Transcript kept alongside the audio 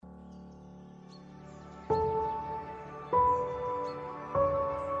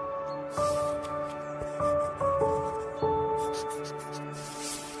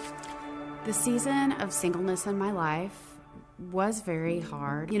The season of singleness in my life was very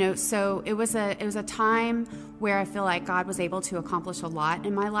hard. So it was a time where I feel like God was able to accomplish a lot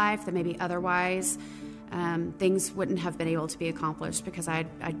in my life that maybe otherwise things wouldn't have been able to be accomplished because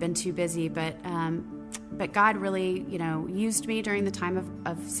I'd been too busy. But God really, used me during the time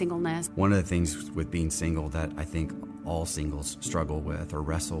of singleness. One of the things with being single that I think all singles struggle with or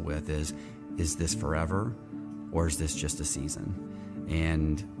wrestle with is this forever or is this just a season?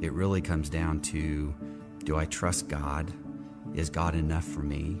 And it really comes down to, do I trust God? Is God enough for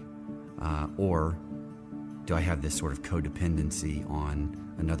me? Or do I have this sort of codependency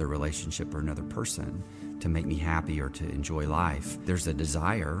on another relationship or another person to make me happy or to enjoy life? There's the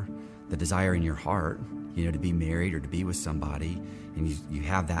desire in your heart, to be married or to be with somebody, and you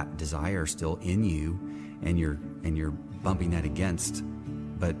have that desire still in you, and you're bumping that against.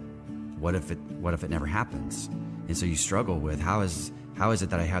 But what if it never happens? And so you struggle with how is it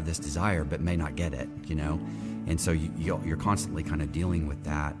that I have this desire but may not get it, And so you're constantly kind of dealing with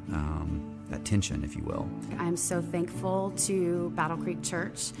that tension, if you will. I'm so thankful to Battle Creek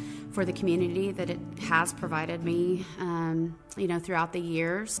Church for the community that it has provided me, throughout the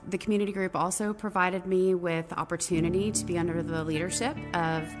years. The community group also provided me with the opportunity to be under the leadership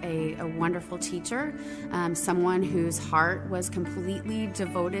of a wonderful teacher, someone whose heart was completely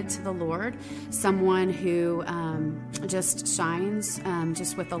devoted to the Lord, someone who just shines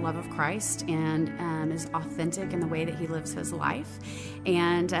just with the love of Christ and is authentic in the way that he lives his life.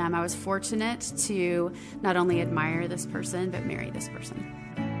 And I was fortunate to not only admire this person, but marry this person.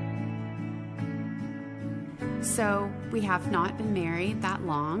 So we have not been married that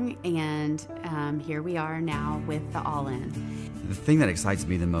long, and here we are now with the All In. The thing that excites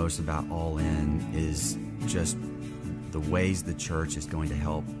me the most about All In is just the ways the church is going to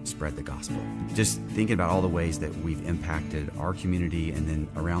help spread the gospel. Just thinking about all the ways that we've impacted our community and then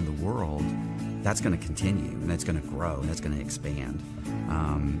around the world, that's going to continue, and that's going to grow, and that's going to expand.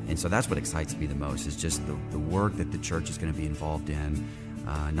 And so that's what excites me the most, is just the work that the church is going to be involved in,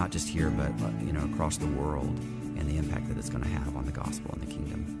 not just here, but across the world, and the impact that it's going to have on the gospel and the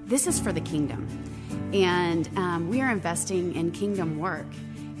kingdom. This is for the kingdom, and we are investing in kingdom work.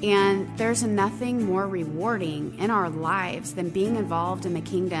 And there's nothing more rewarding in our lives than being involved in the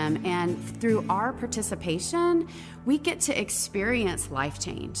kingdom. And through our participation, we get to experience life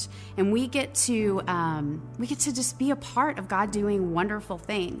change, and we get to just be a part of God doing wonderful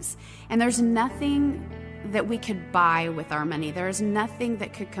things. And there's nothing that we could buy with our money. There is nothing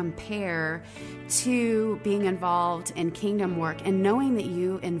that could compare to being involved in kingdom work and knowing that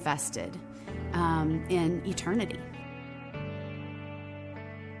you invested in eternity.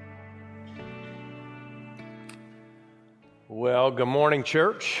 Well, good morning,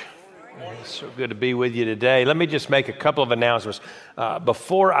 church. It's so good to be with you today. Let me just make a couple of announcements.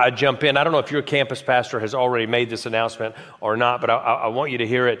 Before I jump in, I don't know if your campus pastor has already made this announcement or not, but I want you to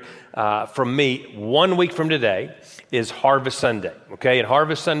hear it from me. 1 week from today is Harvest Sunday, okay? And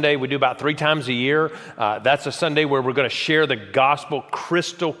Harvest Sunday, we do about 3 times a year. That's a Sunday where we're going to share the gospel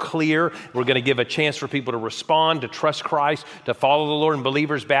crystal clear. We're going to give a chance for people to respond, to trust Christ, to follow the Lord in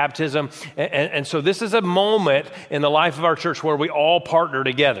believers' baptism. And so this is a moment in the life of our church where we all partner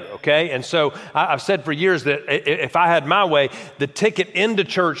together, okay? And so I've said for years that if I had my way, the ticket into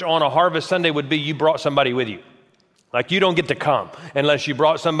church on a Harvest Sunday would be you brought somebody with you. Like, you don't get to come unless you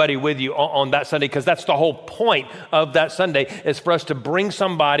brought somebody with you on that Sunday, because that's the whole point of that Sunday, is for us to bring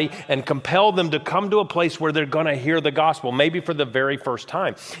somebody and compel them to come to a place where they're going to hear the gospel, maybe for the very first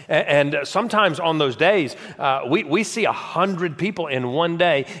time. And sometimes on those days, we see 100 people in one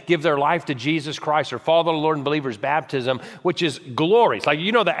day give their life to Jesus Christ or follow the Lord in believers' baptism, which is glorious. Like,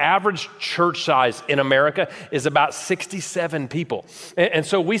 the average church size in America is about 67 people. And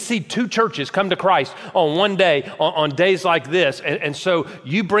so we see 2 churches come to Christ on one day, on days like this, and so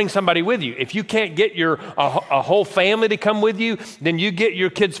you bring somebody with you. If you can't get a whole family to come with you, then you get your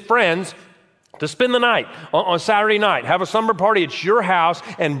kids' friends to spend the night on Saturday night. Have a summer party at your house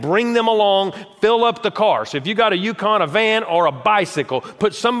and bring them along, fill up the car. So if you got a Yukon, a van, or a bicycle,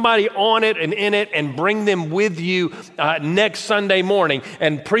 put somebody on it and in it and bring them with you next Sunday morning.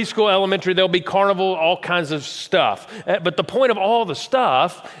 And preschool, elementary, there'll be carnival, all kinds of stuff. But the point of all the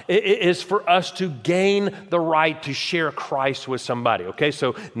stuff is for us to gain the right to share Christ with somebody, okay?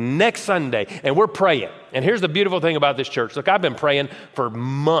 So next Sunday, and we're praying. And here's the beautiful thing about this church. Look, I've been praying for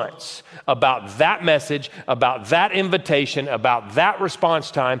months about about that message, about that invitation, about that response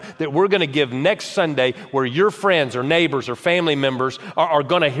time that we're going to give next Sunday, where your friends or neighbors or family members are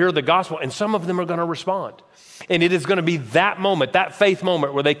going to hear the gospel, and some of them are going to respond. And it is going to be that moment, that faith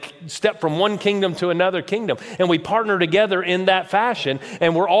moment, where they step from one kingdom to another kingdom. And we partner together in that fashion.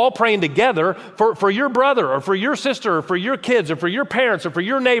 And we're all praying together for your brother or for your sister or for your kids or for your parents or for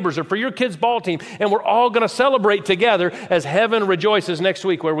your neighbors or for your kids' ball team. And we're all going to celebrate together as heaven rejoices next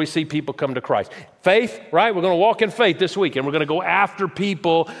week, where we see people come to Christ. Faith, right? We're going to walk in faith this week, and we're going to go after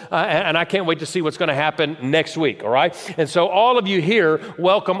people. And I can't wait to see what's going to happen next week, all right? And so all of you here,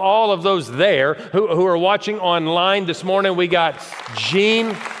 welcome all of those there who are watching online this morning. We got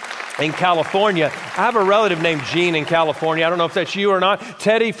Gene in California. I have a relative named Gene in California. I don't know if that's you or not.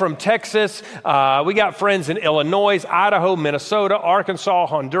 Teddy from Texas. We got friends in Illinois, Idaho, Minnesota, Arkansas,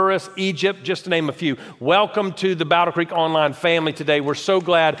 Honduras, Egypt, just to name a few. Welcome to the Battle Creek Online family today. We're so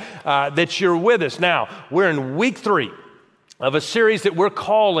glad that you're with us. Now, we're in week 3 of a series that we're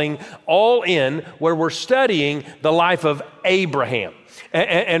calling All In, where we're studying the life of Abraham.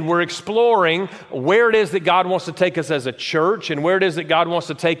 And we're exploring where it is that God wants to take us as a church, and where it is that God wants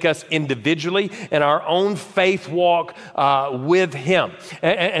to take us individually in our own faith walk with Him.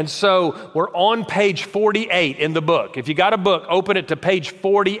 And so we're on page 48 in the book. If you got a book, open it to page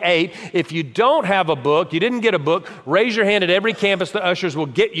 48. If you don't have a book, you didn't get a book, raise your hand at every campus. The ushers will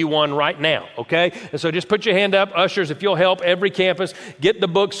get you one right now, okay? And so just put your hand up. Ushers, if you'll help every campus get the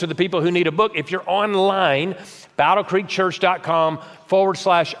books to the people who need a book. If you're online,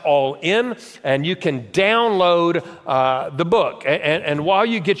 battlecreekchurch.com/all-in, and you can download the book. And while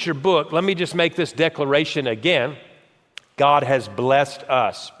you get your book, let me just make this declaration again. God has blessed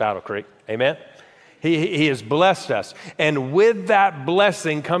us, Battle Creek. Amen? He has blessed us. And with that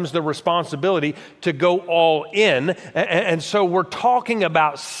blessing comes the responsibility to go all in. And so we're talking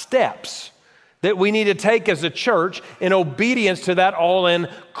about steps that we need to take as a church in obedience to that all-in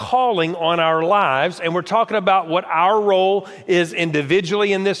calling on our lives. And we're talking about what our role is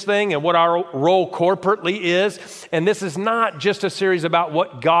individually in this thing and what our role corporately is. And this is not just a series about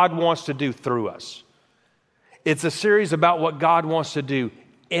what God wants to do through us. It's a series about what God wants to do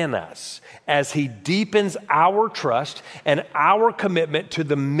in us as He deepens our trust and our commitment to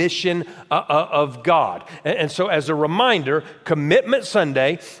the mission of God. And so as a reminder, Commitment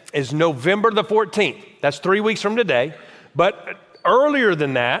Sunday is November the 14th. That's 3 weeks from today. But earlier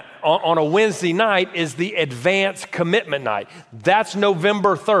than that, on a Wednesday night, is the Advanced Commitment Night. That's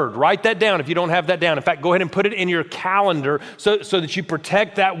November 3rd. Write that down if you don't have that down. In fact, go ahead and put it in your calendar so that you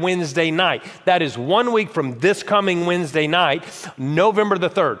protect that Wednesday night. That is 1 week from this coming Wednesday night, November the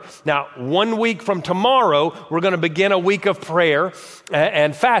 3rd. Now, 1 week from tomorrow, we're going to begin a week of prayer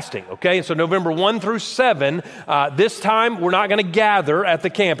and fasting, okay? And so November 1 through 7, this time we're not going to gather at the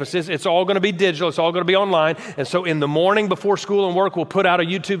campuses. It's all going to be digital. It's all going to be online. And so in the morning before school and work, we'll put out a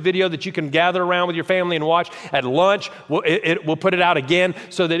YouTube video that you can gather around with your family and watch. At lunch, we'll put it out again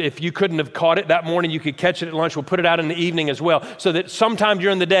so that if you couldn't have caught it that morning, you could catch it at lunch. We'll put it out in the evening as well, so that sometime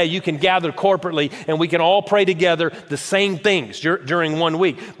during the day you can gather corporately and we can all pray together the same things during 1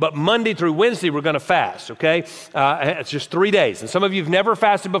 week. But Monday through Wednesday, we're going to fast, okay? It's just 3 days. And some of you have never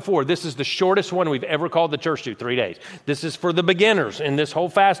fasted before. This is the shortest one we've ever called the church to, 3 days. This is for the beginners in this whole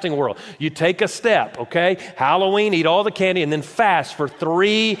fasting world. You take a step, okay? Halloween, eat all the candy, and then fast for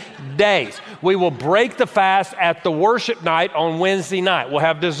 3 days. We will break the fast at the worship night on Wednesday night. We'll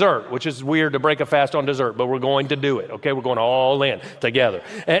have dessert, which is weird to break a fast on dessert, but we're going to do it, okay? We're going all in together.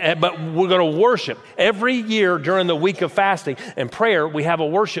 But we're going to worship. Every year during the week of fasting and prayer, we have a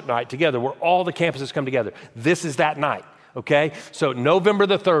worship night together where all the campuses come together. This is that night. Okay, so November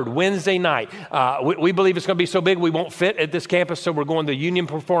the 3rd, Wednesday night. We believe it's going to be so big we won't fit at this campus, so we're going to the Union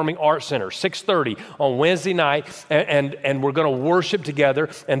Performing Arts Center, 6:30 on Wednesday night, and we're going to worship together.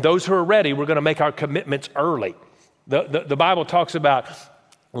 And those who are ready, we're going to make our commitments early. The Bible talks about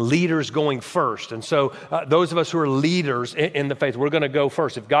leaders going first. And so those of us who are leaders in the faith, we're going to go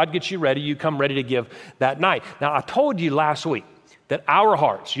first. If God gets you ready, you come ready to give that night. Now, I told you last week that our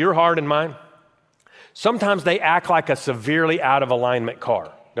hearts, your heart and mine, sometimes they act like a severely out of alignment car,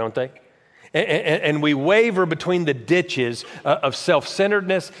 don't they? And we waver between the ditches of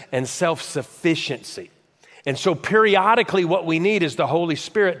self-centeredness and self-sufficiency. And so periodically what we need is the Holy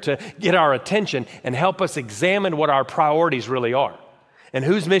Spirit to get our attention and help us examine what our priorities really are. And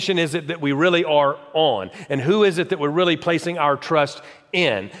whose mission is it that we really are on? And who is it that we're really placing our trust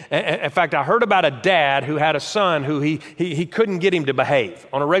in. In fact, I heard about a dad who had a son who he couldn't get him to behave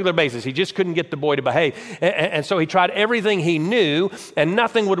on a regular basis. He just couldn't get the boy to behave. And so he tried everything he knew and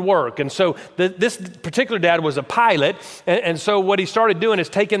nothing would work. And so this particular dad was a pilot. And so what he started doing is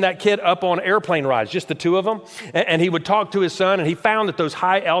taking that kid up on airplane rides, just the two of them. And he would talk to his son, and he found that those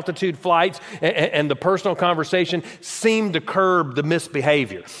high altitude flights and the personal conversation seemed to curb the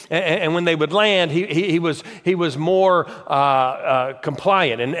misbehavior. And when they would land, he was more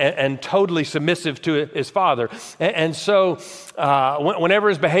compliant and totally submissive to his father. And so whenever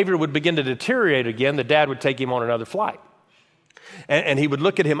his behavior would begin to deteriorate again, the dad would take him on another flight. And he would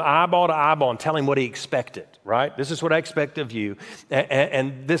look at him eyeball to eyeball and tell him what he expected, right? This is what I expect of you.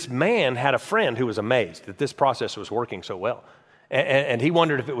 And this man had a friend who was amazed that this process was working so well. And he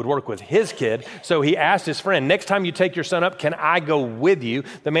wondered if it would work with his kid. So he asked his friend, next time you take your son up, can I go with you?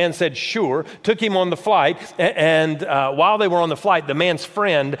 The man said, sure, took him on the flight. And while they were on the flight, the man's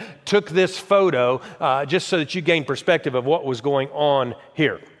friend took this photo just so that you gain perspective of what was going on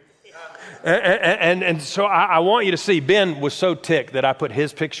here. And so I want you to see, Ben was so ticked that I put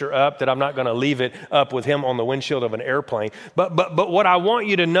his picture up that I'm not going to leave it up with him on the windshield of an airplane. But what I want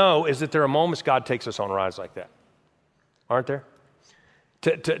you to know is that there are moments God takes us on rides like that. Aren't there?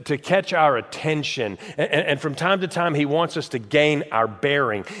 To catch our attention. And from time to time, he wants us to gain our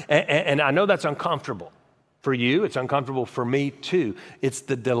bearing. And I know that's uncomfortable for you. It's uncomfortable for me too. It's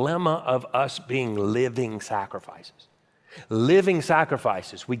the dilemma of us being living sacrifices. Living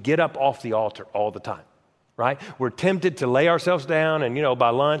sacrifices. We get up off the altar all the time. Right? We're tempted to lay ourselves down, and by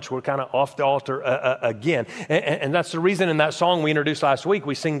lunch, we're kind of off the altar again. And that's the reason in that song we introduced last week,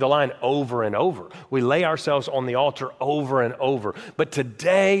 we sing the line over and over. We lay ourselves on the altar over and over. But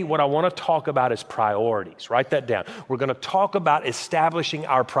today, what I want to talk about is priorities. Write that down. We're going to talk about establishing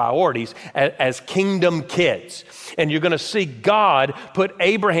our priorities as kingdom kids. And you're going to see God put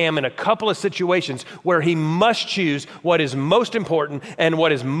Abraham in a couple of situations where he must choose what is most important and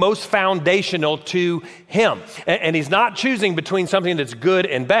what is most foundational to him. And he's not choosing between something that's good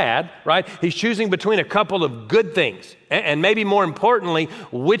and bad, right? He's choosing between a couple of good things. And maybe more importantly,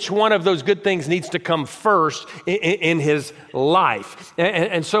 which one of those good things needs to come first in his life.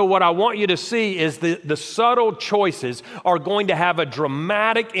 And so what I want you to see is the subtle choices are going to have a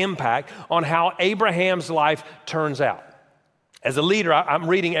dramatic impact on how Abraham's life turns out. As a leader, I'm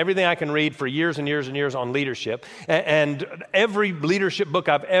reading everything I can read for years and years and years on leadership. And every leadership book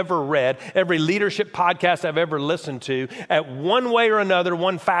I've ever read, every leadership podcast I've ever listened to, at one way or another,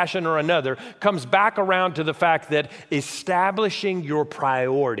 one fashion or another, comes back around to the fact that establishing your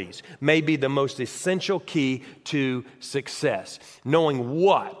priorities may be the most essential key to success. Knowing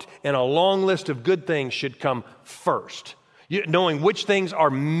what in a long list of good things should come first. Knowing which things are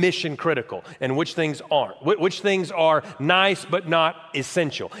mission critical and which things aren't. Which things are nice but not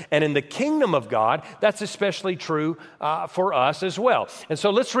essential. And in the kingdom of God, that's especially true for us as well. And so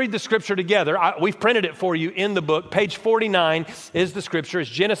let's read the scripture together. We've printed it for you in the book. Page 49 is the scripture. It's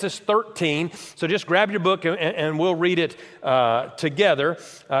Genesis 13. So just grab your book and we'll read it together.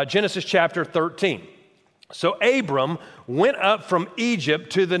 Genesis chapter 13. So Abram went up from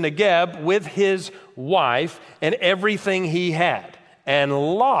Egypt to the Negeb with his wife and everything he had. And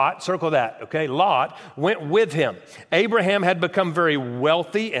Lot, circle that, okay? Lot went with him. Abraham had become very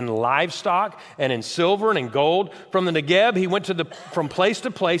wealthy in livestock and in silver and in gold. From the Negeb, he went from place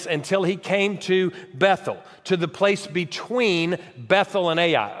to place until he came to Bethel, to the place between Bethel and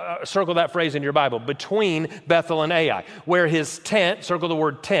Ai. Circle that phrase in your Bible, between Bethel and Ai, where his tent, circle the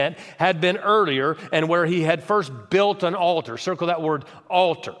word tent, had been earlier and where he had first built an altar. Circle that word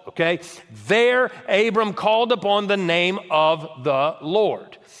altar, okay? There, Abram called upon the name of the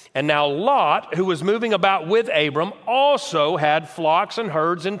Lord. And now Lot, who was moving about with Abram, also had flocks and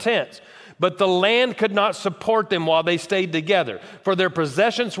herds and tents. But the land could not support them while they stayed together, for their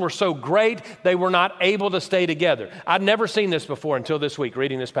possessions were so great they were not able to stay together. I'd never seen this before until this week,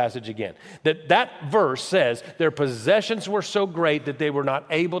 reading this passage again. That verse says their possessions were so great that they were not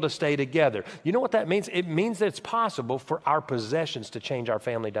able to stay together. You know what that means? It means that it's possible for our possessions to change our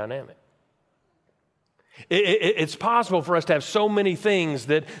family dynamic. It's possible for us to have so many things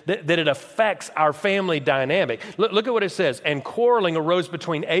that it affects our family dynamic. Look at what it says. And quarreling arose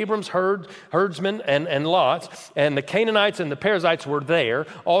between Abram's herdsmen and Lot's, and the Canaanites and the Perizzites were there,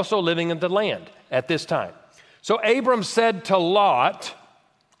 also living in the land at this time. So Abram said to Lot,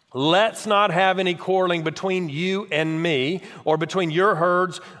 Let's not have any quarreling between you and me, or between your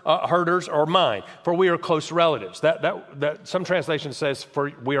herders or mine, for we are close relatives. That some translation says,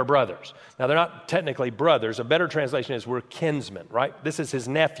 for we are brothers. Now, they're not technically brothers. A better translation is we're kinsmen, right? This is his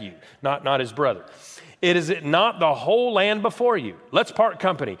nephew, not his brother. Is it not the whole land before you? Let's part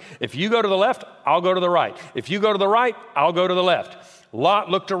company. If you go to the left, I'll go to the right. If you go to the right, I'll go to the left. Lot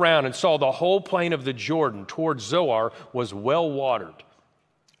looked around and saw the whole plain of the Jordan towards Zoar was well watered,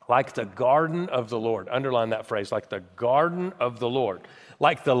 like the garden of the Lord. Underline that phrase, like the garden of the Lord,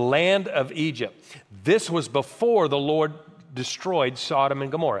 like the land of Egypt. This was before the Lord destroyed Sodom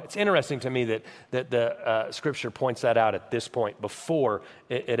and Gomorrah. It's interesting to me that the scripture points that out at this point, before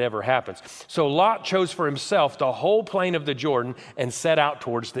it ever happens. So Lot chose for himself the whole plain of the Jordan and set out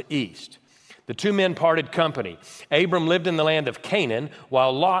towards the east. The two men parted company. Abram lived in the land of Canaan,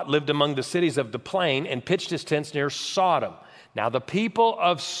 while Lot lived among the cities of the plain and pitched his tents near Sodom. Now the people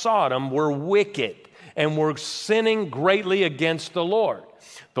of Sodom were wicked and were sinning greatly against the Lord.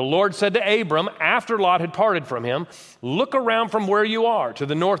 The Lord said to Abram, after Lot had parted from him, look around from where you are, to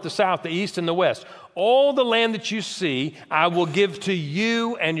the north, the south, the east, and the west. All the land that you see, I will give to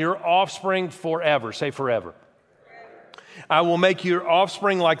you and your offspring forever. Say forever. I will make your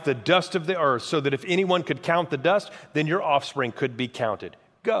offspring like the dust of the earth, so that if anyone could count the dust, then your offspring could be counted.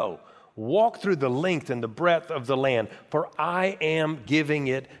 Go. Walk through the length and the breadth of the land, for I am giving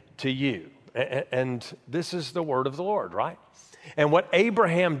it to you. And this is the word of the Lord, right? And what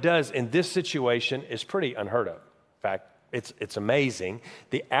Abraham does in this situation is pretty unheard of. In fact, it's amazing.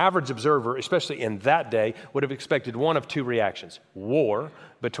 The average observer, especially in that day, would have expected one of two reactions: war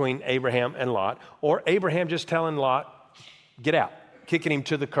between Abraham and Lot, or Abraham just telling Lot, get out, kicking him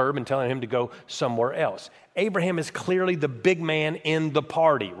to the curb and telling him to go somewhere else. Abraham is clearly the big man in the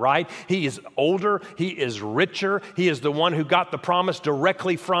party, right? He is older, he is richer, he is the one who got the promise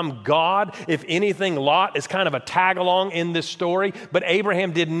directly from God. If anything, Lot is kind of a tag along in this story, but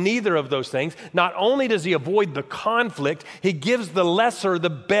Abraham did neither of those things. Not only does he avoid the conflict, he gives the lesser the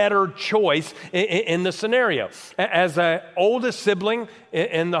better choice in the scenario. As an oldest sibling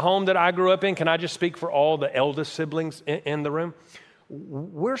in the home that I grew up in, can I just speak for all the eldest siblings in the room?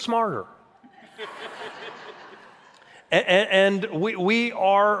 We're smarter. And we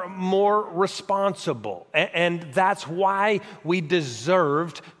are more responsible. And that's why we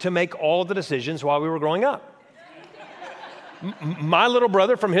deserved to make all the decisions while we were growing up. My little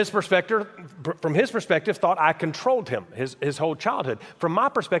brother, from his perspective, thought I controlled him his whole childhood. From my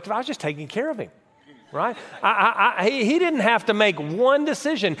perspective, I was just taking care of him. Right? He didn't have to make one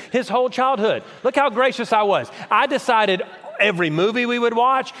decision his whole childhood. Look how gracious I was. I decided every movie we would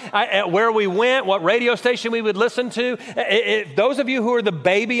watch, where we went, what radio station we would listen to. Those of you who are the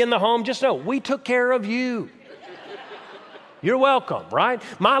baby in the home, just know we took care of you. You're welcome, right?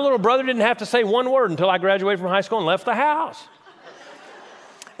 My little brother didn't have to say one word until I graduated from high school and left the house.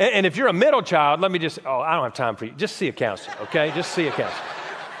 And if you're a middle child, let me just, I don't have time for you. Just see a counselor, okay? Just see a counselor.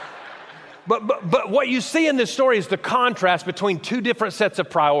 But what you see in this story is the contrast between two different sets of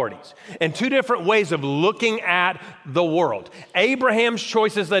priorities and two different ways of looking at the world. Abraham's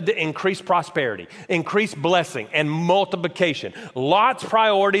choices led to increased prosperity, increased blessing, and multiplication. Lot's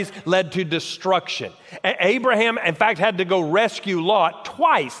priorities led to destruction. Abraham, in fact, had to go rescue Lot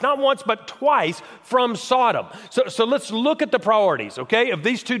twice, not once, but twice, from Sodom. So let's look at the priorities, okay, of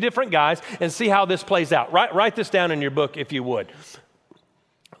these two different guys and see how this plays out. Write this down in your book if you would.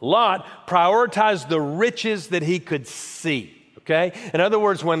 Lot prioritized the riches that he could see, okay? In other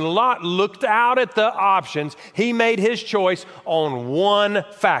words, when Lot looked out at the options, he made his choice on one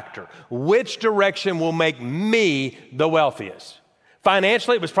factor. Which direction will make me the wealthiest?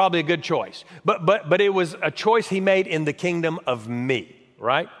 Financially, it was probably a good choice, but it was a choice he made in the kingdom of me,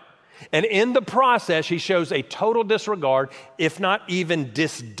 right? And in the process, he shows a total disregard, if not even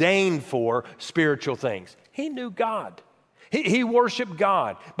disdain for spiritual things. He knew God. He worshiped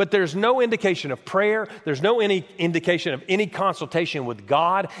God, but there's no indication of prayer. There's no any indication of any consultation with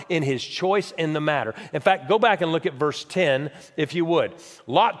God in his choice in the matter. In fact, go back and look at verse 10, if you would.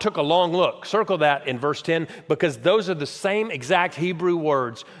 Lot took a long look. Circle that in verse 10, because those are the same exact Hebrew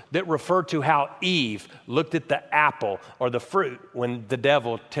words that refer to how Eve looked at the apple or the fruit when the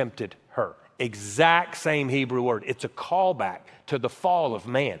devil tempted her. Exact same Hebrew word. It's a callback to the fall of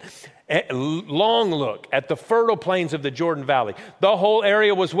man. Long look at the fertile plains of the Jordan Valley. The whole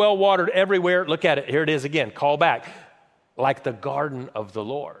area was well watered everywhere. Look at it. Here it is again. Call back. Like the garden of the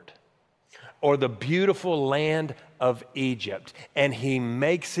Lord, or the beautiful land of Egypt. And he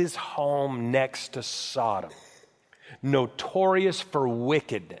makes his home next to Sodom, notorious for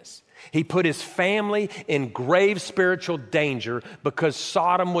wickedness. He put his family in grave spiritual danger because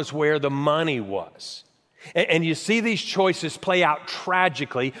Sodom was where the money was. And you see these choices play out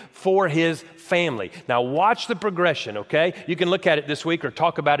tragically for his family. Now watch the progression, okay? You can look at it this week or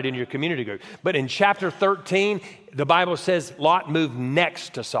talk about it in your community group. But in chapter 13, the Bible says Lot moved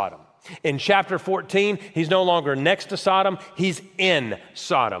next to Sodom. In chapter 14, he's no longer next to Sodom, he's in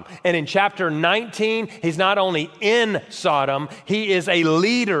Sodom. And in chapter 19, he's not only in Sodom, he is a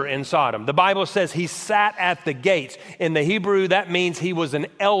leader in Sodom. The Bible says he sat at the gates. In the Hebrew, that means he was an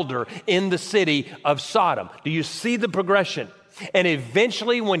elder in the city of Sodom. Do you see the progression? And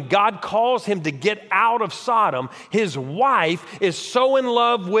eventually, when God calls him to get out of Sodom, his wife is so in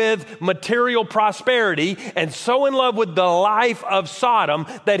love with material prosperity and so in love with the life of Sodom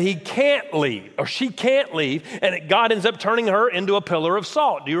that he can't leave, or she can't leave, and God ends up turning her into a pillar of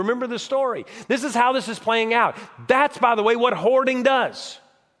salt. Do you remember the story? This is how this is playing out. That's, by the way, what hoarding does.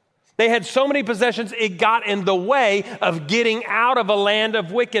 They had so many possessions, it got in the way of getting out of a land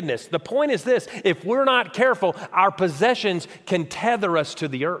of wickedness. The point is this: if we're not careful, our possessions can tether us to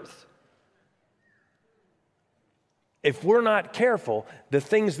the earth. If we're not careful, the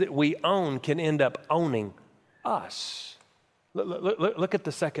things that we own can end up owning us. Look at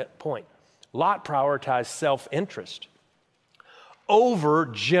the second point. Lot prioritized self-interest over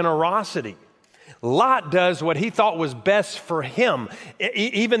generosity. Lot does what he thought was best for him,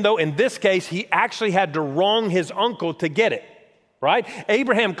 even though in this case he actually had to wrong his uncle to get it, right?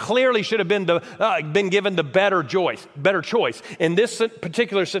 Abraham clearly should have been given the better choice. In this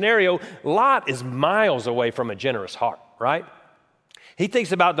particular scenario, Lot is miles away from a generous heart, right? He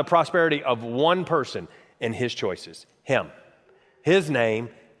thinks about the prosperity of one person in his choices, him, his name,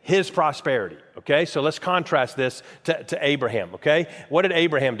 his prosperity, okay? So let's contrast this to Abraham, okay? What did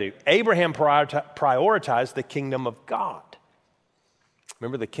Abraham do? Abraham prioritized the kingdom of God.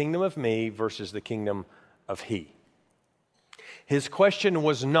 Remember, the kingdom of me versus the kingdom of he. His question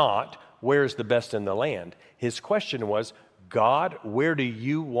was not, where's the best in the land? His question was, God, where do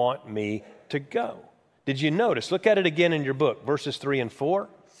you want me to go? Did you notice? Look at it again in your book, verses 3 and 4.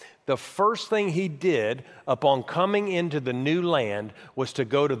 The first thing he did upon coming into the new land was to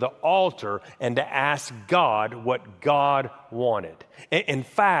go to the altar and to ask God what God wanted. In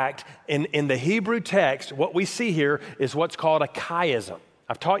fact, in the Hebrew text, what we see here is what's called a chiasm.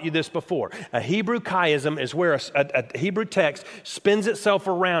 I've taught you this before. A Hebrew chiasm is where a Hebrew text spins itself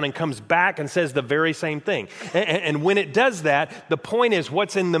around and comes back and says the very same thing. And when it does that, the point is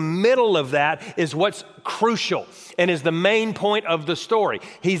what's in the middle of that is what's crucial and is the main point of the story.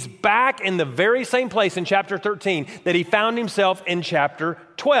 He's back in the very same place in chapter 13 that he found himself in chapter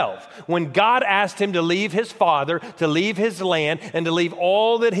 12, when God asked him to leave his father, to leave his land, and to leave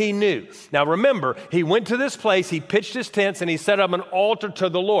all that he knew. Now remember, he went to this place, he pitched his tents, and he set up an altar to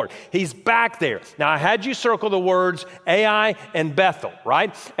the Lord. He's back there. Now I had you circle the words Ai and Bethel,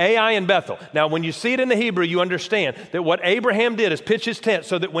 right? Ai and Bethel. Now when you see it in the Hebrew, you understand that what Abraham did is pitch his tent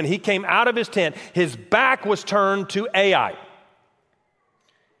so that when he came out of his tent, his back was turned to Ai.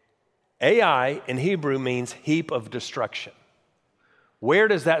 Ai in Hebrew means heap of destruction. Where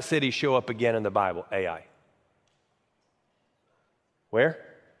does that city show up again in the Bible, Ai? Where?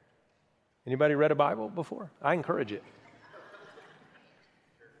 Anybody read a Bible before? I encourage it.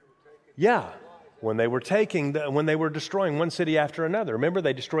 Yeah, when they were destroying one city after another. Remember,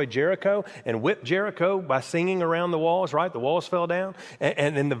 they destroyed Jericho and whipped Jericho by singing around the walls, right? The walls fell down.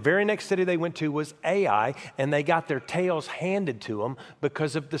 And then the very next city they went to was Ai, and they got their tails handed to them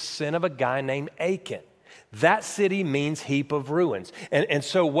because of the sin of a guy named Achan. That city means heap of ruins. And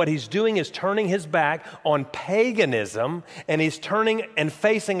so what he's doing is turning his back on paganism, and he's turning and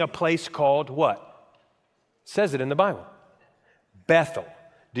facing a place called what? It says it in the Bible. Bethel.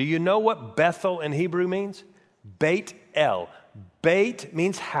 Do you know what Bethel in Hebrew means? Beit El. Beit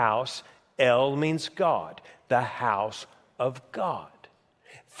means house. El means God. The house of God.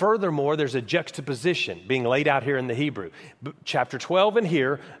 Furthermore, there's a juxtaposition being laid out here in the Hebrew. Chapter 12 in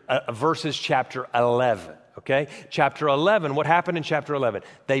here versus chapter 11. Okay? Chapter 11, what happened in chapter 11?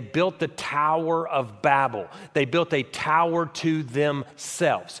 They built the Tower of Babel. They built a tower to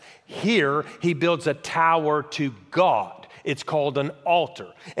themselves. Here, he builds a tower to God. It's called an altar,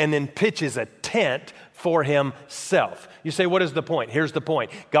 and then pitches a tent for himself. You say, what is the point? Here's the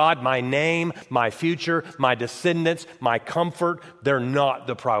point. God, my name, my future, my descendants, my comfort, they're not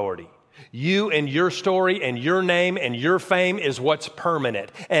the priority. You and your story and your name and your fame is what's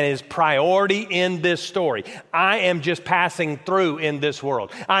permanent and is priority in this story. I am just passing through in this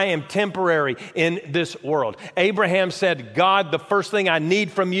world. I am temporary in this world. Abraham said, God, the first thing I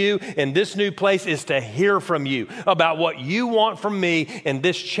need from you in this new place is to hear from you about what you want from me in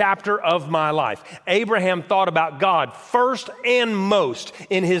this chapter of my life. Abraham thought about God first and most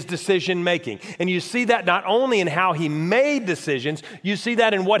in his decision making. And you see that not only in how he made decisions, you see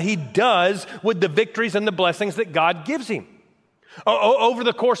that in what he does with the victories and the blessings that God gives him. Over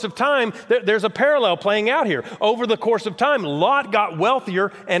the course of time, there's a parallel playing out here. Over the course of time, Lot got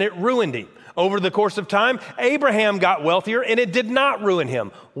wealthier and it ruined him. Over the course of time, Abraham got wealthier and it did not ruin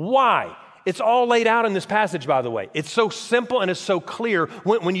him. Why? It's all laid out in this passage, by the way. It's so simple and it's so clear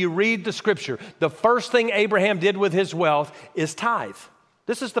when you read the scripture. The first thing Abraham did with his wealth is tithe.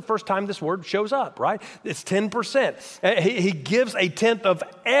 This is the first time this word shows up, right? It's 10%. He gives a tenth of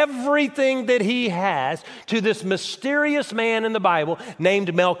everything that he has to this mysterious man in the Bible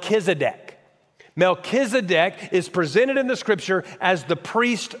named Melchizedek. Melchizedek is presented in the scripture as the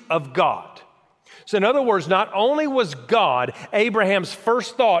priest of God. So in other words, not only was God Abraham's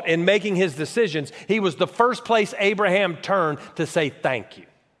first thought in making his decisions, he was the first place Abraham turned to say thank you.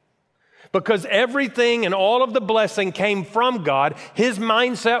 Because everything and all of the blessing came from God, his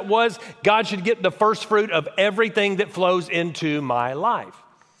mindset was God should get the first fruit of everything that flows into my life.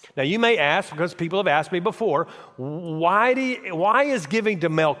 Now you may ask, because people have asked me before, why is giving to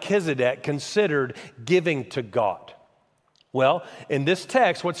Melchizedek considered giving to God? Well, in this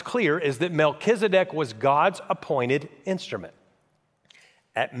text, what's clear is that Melchizedek was God's appointed instrument.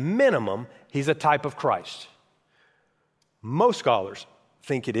 At minimum, he's a type of Christ. Most scholars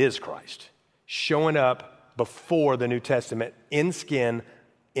think it is Christ, showing up before the New Testament in skin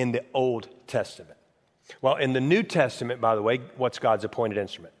in the Old Testament. Well, in the New Testament, by the way, what's God's appointed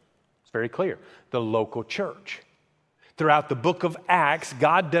instrument? It's very clear. The local church. Throughout the book of Acts,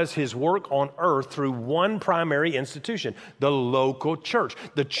 God does his work on earth through one primary institution, the local church.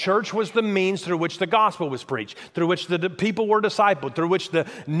 The church was the means through which the gospel was preached, through which the people were discipled, through which the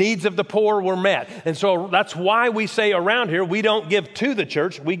needs of the poor were met. And so that's why we say around here, we don't give to the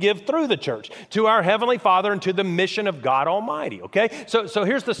church, we give through the church, to our Heavenly Father and to the mission of God Almighty, okay? So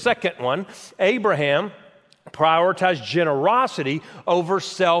here's the second one. Abraham prioritized generosity over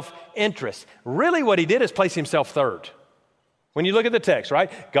self-interest. Really what he did is place himself third. When you look at the text, right?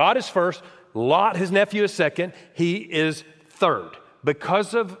 God is first, Lot, his nephew, is second, he is third.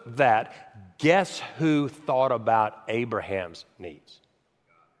 Because of that, guess who thought about Abraham's needs?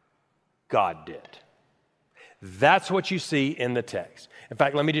 God did. That's what you see in the text. In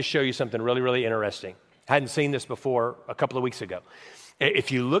fact, let me just show you something really, really interesting. I hadn't seen this before a couple of weeks ago.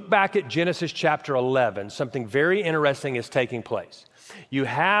 If you look back at Genesis chapter 11, something very interesting is taking place. You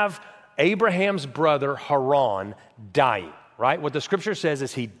have Abraham's brother Haran dying. Right? What the scripture says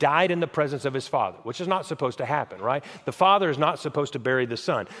is he died in the presence of his father, which is not supposed to happen, right? The father is not supposed to bury the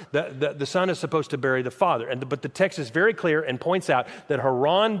son. The son is supposed to bury the father. But the text is very clear and points out that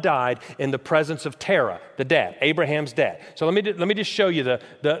Haran died in the presence of Terah, the dad, Abraham's dad. So let me just show you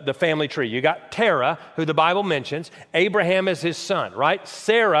the family tree. You got Terah, who the Bible mentions. Abraham is his son, right?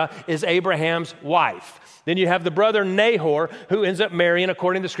 Sarah is Abraham's wife. Then you have the brother Nahor, who ends up marrying,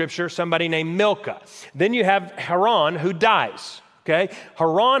 according to Scripture, somebody named Milcah. Then you have Haran, who dies, okay?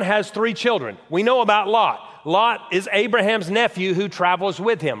 Haran has 3 children. We know about Lot. Lot is Abraham's nephew who travels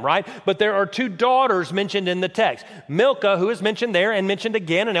with him, right? But there are 2 daughters mentioned in the text. Milcah, who is mentioned there and mentioned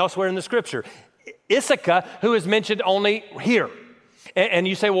again and elsewhere in the Scripture. Issachar, who is mentioned only here. And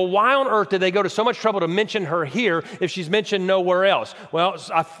you say, well, why on earth did they go to so much trouble to mention her here if she's mentioned nowhere else? Well,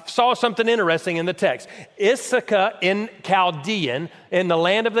 I saw something interesting in the text. Issachar in Chaldean, in the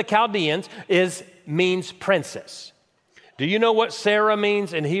land of the Chaldeans, means princess. Do you know what Sarah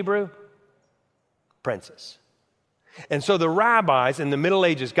means in Hebrew? Princess. And so the rabbis in the Middle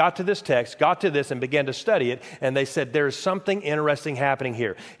Ages got to this text, got to this, and began to study it, and they said, there's something interesting happening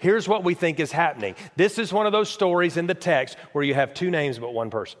here. Here's what we think is happening. This is one of those stories in the text where you have 2 names but one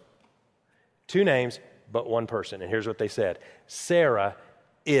person. 2 names but one person. And here's what they said. Sarah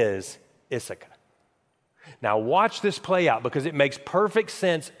is Issachar. Now watch this play out because it makes perfect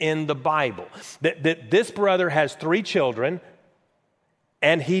sense in the Bible. That this brother has 3 children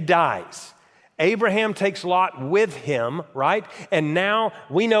and he dies. Abraham takes Lot with him, right? And now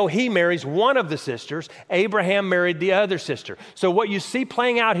we know he marries one of the sisters. Abraham married the other sister. So what you see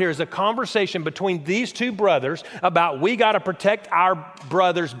playing out here is a conversation between these two brothers about we got to protect our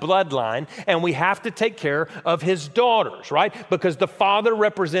brother's bloodline and we have to take care of his daughters, right? Because the father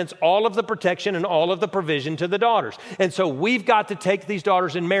represents all of the protection and all of the provision to the daughters. And so we've got to take these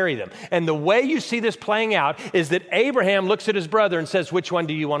daughters and marry them. And the way you see this playing out is that Abraham looks at his brother and says, which one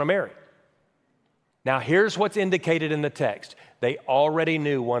do you want to marry? Now, here's what's indicated in the text. They already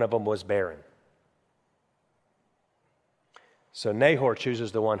knew one of them was barren. So Nahor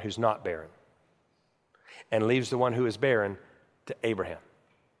chooses the one who's not barren and leaves the one who is barren to Abraham.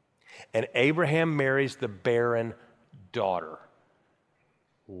 And Abraham marries the barren daughter.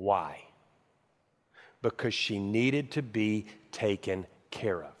 Why? Because she needed to be taken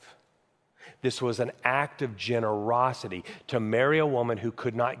care of. This was an act of generosity to marry a woman who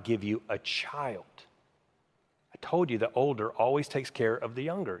could not give you a child. I told you the older always takes care of the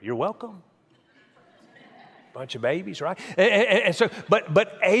younger. You're welcome. Bunch of babies, right? And so,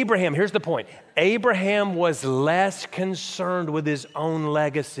 but Abraham, here's the point. Abraham was less concerned with his own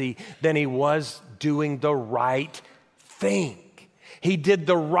legacy than he was doing the right thing. He did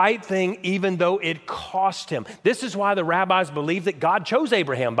the right thing even though it cost him. This is why the rabbis believe that God chose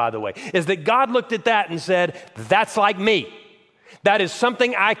Abraham, by the way, is that God looked at that and said, that's like me. That is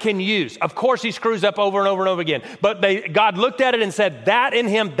something I can use. Of course, he screws up over and over and over again. But God looked at it and said, that in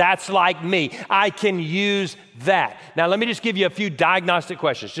him, that's like me. I can use that. Now, let me just give you a few diagnostic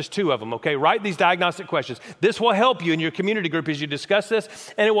questions, just 2 of them, okay? Write these diagnostic questions. This will help you in your community group as you discuss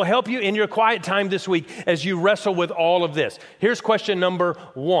this, and it will help you in your quiet time this week as you wrestle with all of this. Here's question number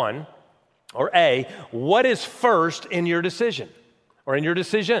 1, or A. What is first in your decision or in your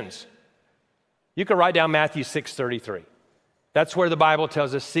decisions? You can write down Matthew 6:33. That's where the Bible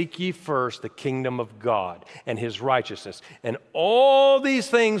tells us, seek ye first the kingdom of God and his righteousness, and all these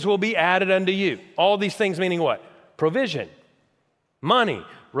things will be added unto you. All these things meaning what? Provision, money,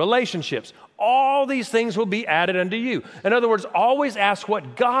 relationships. All these things will be added unto you. In other words, always ask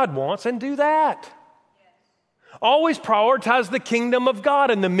what God wants and do that. Always prioritize the kingdom of God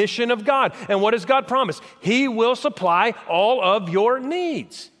and the mission of God. And what does God promise? He will supply all of your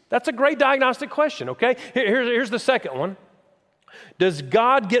needs. That's a great diagnostic question, okay? Here's the second one. Does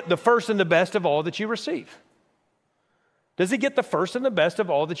God get the first and the best of all that you receive? Does he get the first and the best of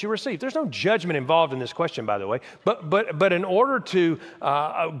all that you receive? There's no judgment involved in this question, by the way. But in order to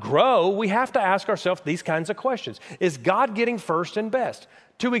grow, we have to ask ourselves these kinds of questions. Is God getting first and best?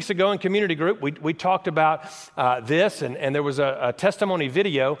 2 weeks ago in community group, we talked about this, and there was a testimony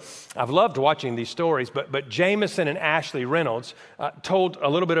video. I've loved watching these stories, but Jameson and Ashley Reynolds told a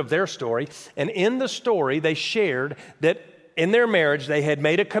little bit of their story. And in the story, they shared that in their marriage, they had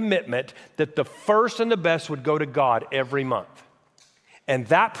made a commitment that the first and the best would go to God every month. And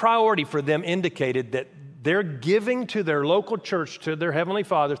that priority for them indicated that their giving to their local church, to their Heavenly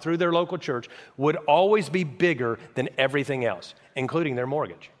Father through their local church, would always be bigger than everything else, including their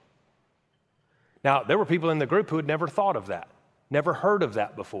mortgage. Now, there were people in the group who had never thought of that, never heard of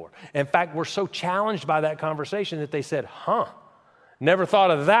that before. In fact, were so challenged by that conversation that they said, never thought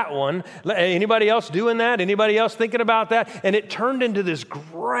of that one. Anybody else doing that? Anybody else thinking about that? And it turned into this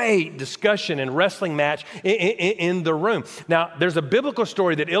great discussion and wrestling match in the room. Now, there's a biblical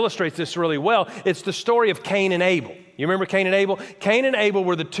story that illustrates this really well. It's the story of Cain and Abel. You remember Cain and Abel? Cain and Abel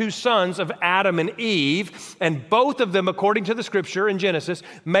were the 2 sons of Adam and Eve, and both of them, according to the scripture in Genesis,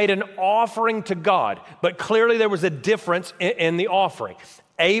 made an offering to God. But clearly there was a difference in the offering.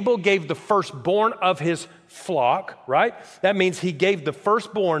 Abel gave the firstborn of his flock, right? That means he gave the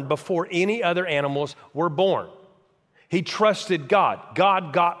firstborn before any other animals were born. He trusted God.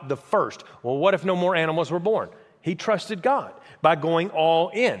 God got the first. Well, what if no more animals were born? He trusted God by going all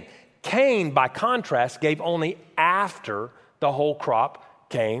in. Cain, by contrast, gave only after the whole crop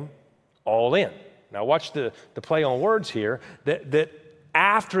came all in. Now watch the play on words here, that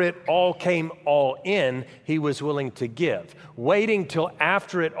after it all came all in, he was willing to give. Waiting till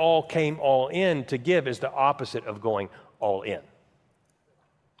after it all came all in to give is the opposite of going all in.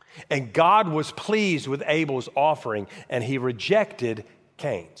 And God was pleased with Abel's offering, and he rejected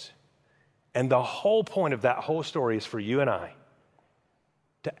Cain's. And the whole point of that whole story is for you and I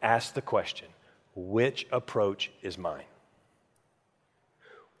to ask the question, which approach is mine?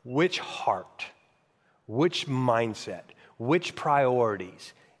 Which heart, which mindset, which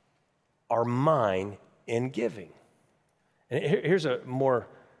priorities are mine in giving? And here's a more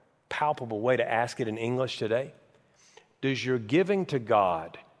palpable way to ask it in English today. Does your giving to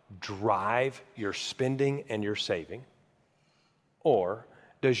God drive your spending and your saving? Or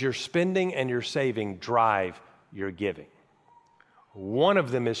does your spending and your saving drive your giving? One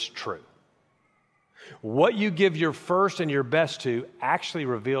of them is true. What you give your first and your best to actually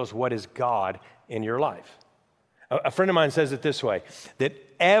reveals what is God in your life. A friend of mine says it this way, that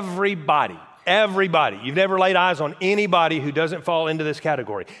everybody, you've never laid eyes on anybody who doesn't fall into this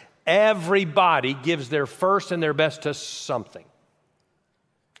category. Everybody gives their first and their best to something.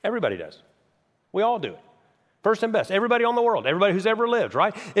 Everybody does. We all do it. First and best. Everybody on the world, everybody who's ever lived,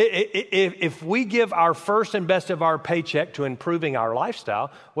 right? If we give our first and best of our paycheck to improving our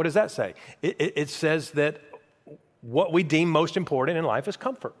lifestyle, what does that say? It says that what we deem most important in life is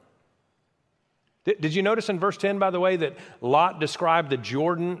comfort. Did you notice in verse 10, by the way, that Lot described the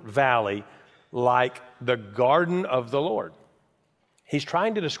Jordan Valley like the garden of the Lord? He's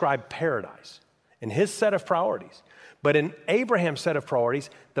trying to describe paradise in his set of priorities. But in Abraham's set of priorities,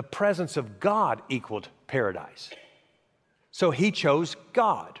 the presence of God equaled paradise. So he chose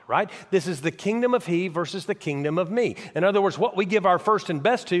God, right? This is the kingdom of he versus the kingdom of me. In other words, what we give our first and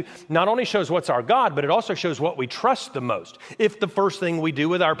best to not only shows what's our God, but it also shows what we trust the most. If the first thing we do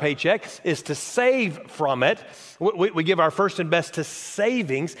with our paycheck is to save from it, we give our first and best to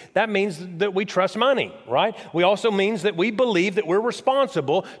savings, that means that we trust money, right? We also means that we believe that we're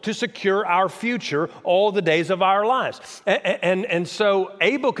responsible to secure our future all the days of our lives. And so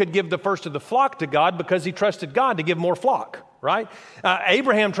Abel could give the first of the flock to God because he trusted God to give more flock. Right?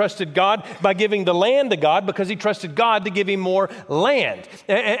 Abraham trusted God by giving the land to God because he trusted God to give him more land.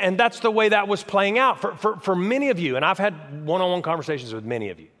 And that's the way that was playing out for many of you. And I've had one-on-one conversations with many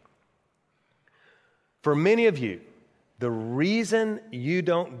of you. For many of you, the reason you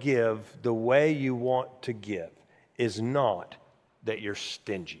don't give the way you want to give is not that you're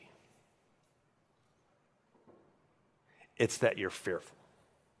stingy. It's that you're fearful,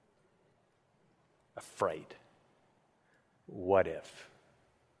 afraid. What if?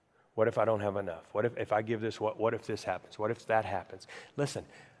 What if I don't have enough? What if I give this, what if this happens? What if that happens? Listen,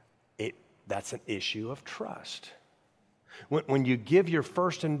 that's an issue of trust. When you give your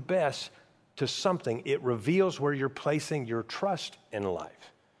first and best to something, it reveals where you're placing your trust in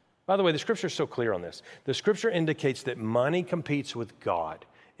life. By the way, the scripture is so clear on this. The scripture indicates that money competes with God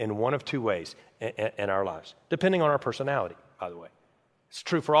in one of two ways in our lives, depending on our personality, by the way. It's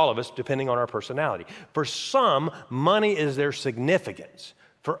true for all of us, depending on our personality. For some, money is their significance.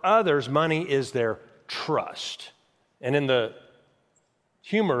 For others, money is their trust. And in the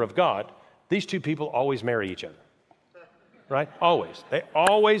humor of God, these two people always marry each other. Right? Always. They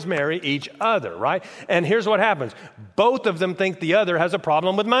always marry each other, right? And here's what happens. Both of them think the other has a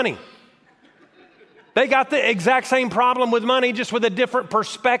problem with money. They got the exact same problem with money, just with a different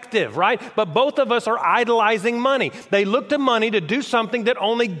perspective, right? But both of us are idolizing money. They look to money to do something that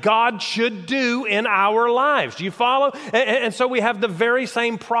only God should do in our lives. Do you follow? And so we have the very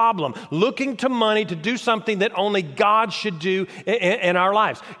same problem, looking to money to do something that only God should do in our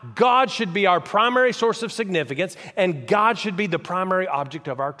lives. God should be our primary source of significance, and God should be the primary object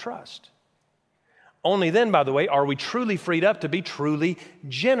of our trust. Only then, by the way, are we truly freed up to be truly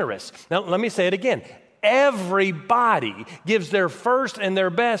generous. Now, let me say it again. Everybody gives their first and their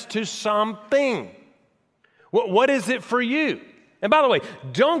best to something. What is it for you? And by the way,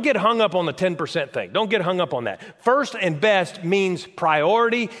 don't get hung up on the 10% thing. Don't get hung up on that. First and best means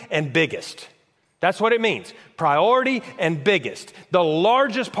priority and biggest. That's what it means. Priority and biggest. The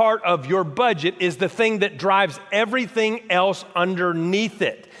largest part of your budget is the thing that drives everything else underneath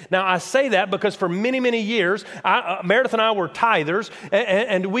it. Now, I say that because for many, many years, Meredith and I were tithers,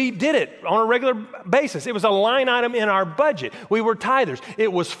 and we did it on a regular basis. It was a line item in our budget. We were tithers.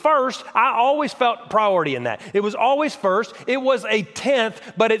 It was first. I always felt priority in that. It was always first. It was a tenth,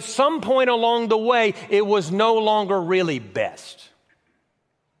 but at some point along the way, it was no longer really best.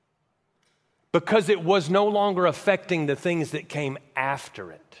 Because it was no longer affecting the things that came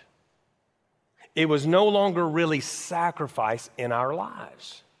after it. It was no longer really sacrifice in our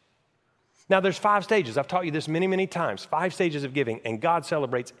lives. Now, there's 5 stages. I've taught you this many, many times. 5 stages of giving, and God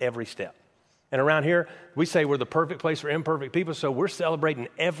celebrates every step. And around here, we say we're the perfect place for imperfect people, so we're celebrating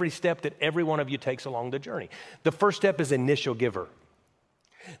every step that every one of you takes along the journey. The first step is initial giver.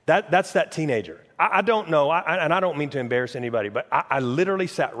 That's that teenager. I don't know, and I don't mean to embarrass anybody, but I literally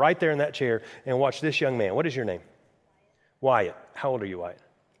sat right there in that chair and watched this young man. What is your name? Wyatt. How old are you, Wyatt?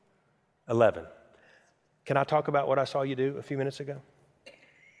 11. Can I talk about what I saw you do a few minutes ago?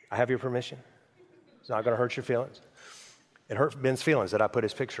 I have your permission. It's not going to hurt your feelings. It hurt Ben's feelings that I put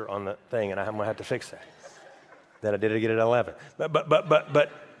his picture on the thing, and I'm going to have to fix that. Then I did it again at 11.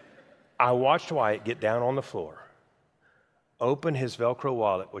 But I watched Wyatt get down on the floor, open his Velcro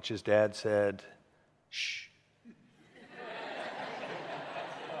wallet, which his dad said, shh.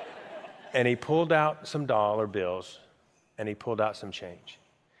 And he pulled out some dollar bills, and he pulled out some change.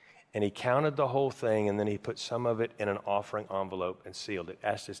 And he counted the whole thing, and then he put some of it in an offering envelope and sealed it.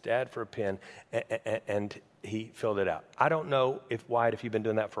 Asked his dad for a pen, and he filled it out. I don't know if you've been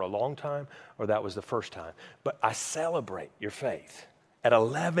doing that for a long time or that was the first time, but I celebrate your faith at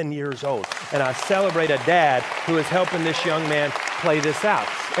 11 years old. And I celebrate a dad who is helping this young man play this out.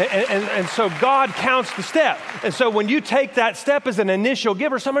 And so God counts the step. And so when you take that step as an initial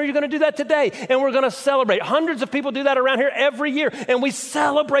giver, some of you are going to do that today, and we're going to celebrate. Hundreds of people do that around here every year, and we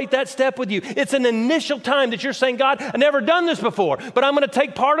celebrate that step with you. It's an initial time that you're saying, God, I've never done this before, but I'm going to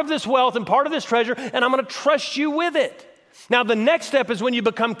take part of this wealth and part of this treasure, and I'm going to trust you with it. Now, the next step is when you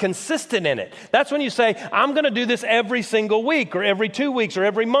become consistent in it. That's when you say, I'm going to do this every single week or every 2 weeks or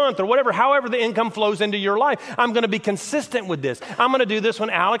every month or whatever, however the income flows into your life. I'm going to be consistent with this. I'm going to do this when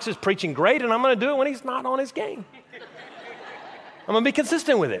Alex is preaching great, and I'm going to do it when he's not on his game. I'm going to be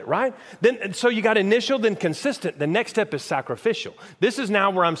consistent with it, right? So you got initial, then consistent. The next step is sacrificial. This is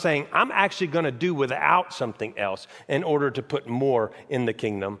now where I'm saying I'm actually going to do without something else in order to put more in the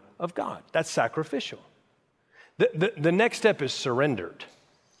kingdom of God. That's sacrificial. The next step is surrendered.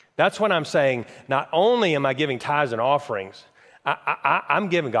 That's when I'm saying, not only am I giving tithes and offerings, I'm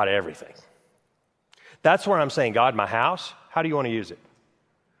giving God everything. That's where I'm saying, God, my house, how do you want to use it?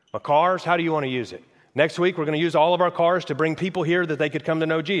 My cars, how do you want to use it? Next week, we're going to use all of our cars to bring people here that they could come to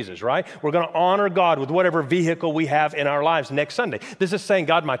know Jesus, right? We're going to honor God with whatever vehicle we have in our lives next Sunday. This is saying,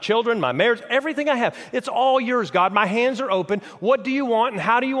 God, my children, my marriage, everything I have, it's all yours, God. My hands are open. What do you want, and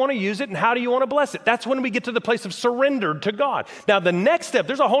how do you want to use it, and how do you want to bless it? That's when we get to the place of surrender to God. Now, the next step,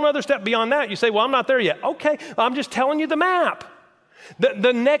 there's a whole other step beyond that. You say, well, I'm not there yet. Okay, I'm just telling you the map.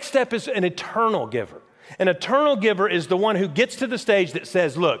 The next step is an eternal giver. An eternal giver is the one who gets to the stage that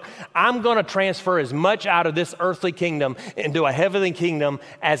says, look, I'm going to transfer as much out of this earthly kingdom into a heavenly kingdom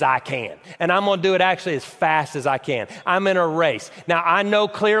as I can. And I'm going to do it actually as fast as I can. I'm in a race. Now, I know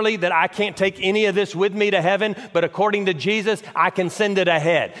clearly that I can't take any of this with me to heaven, but according to Jesus, I can send it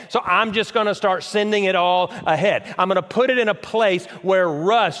ahead. So I'm just going to start sending it all ahead. I'm going to put it in a place where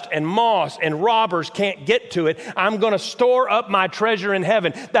rust and moss and robbers can't get to it. I'm going to store up my treasure in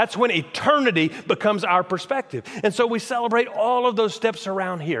heaven. That's when eternity becomes our perspective. And so we celebrate all of those steps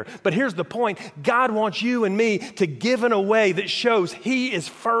around here. But here's the point. God wants you and me to give in a way that shows He is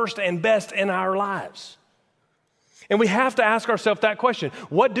first and best in our lives. And we have to ask ourselves that question.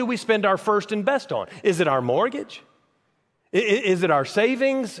 What do we spend our first and best on? Is it our mortgage? Is it our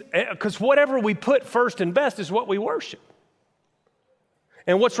savings? Because whatever we put first and best is what we worship.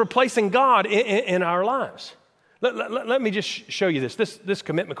 And what's replacing God in our lives? Let me just show you this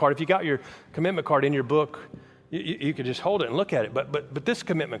commitment card. If you got your commitment card in your book, you could just hold it and look at it. But this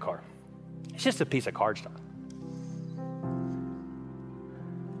commitment card, it's just a piece of cardstock.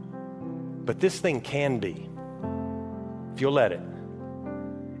 But this thing can be, if you'll let it,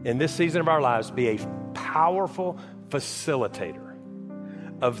 in this season of our lives, be a powerful facilitator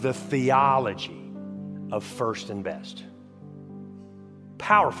of the theology of first and best.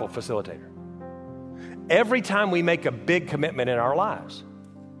 Powerful facilitator. Every time we make a big commitment in our lives,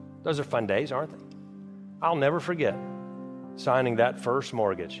 those are fun days, aren't they? I'll never forget signing that first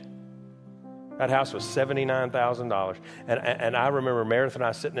mortgage. That house was $79,000. And I remember Meredith and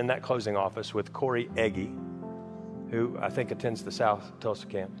I sitting in that closing office with Corey Eggy, who I think attends the South Tulsa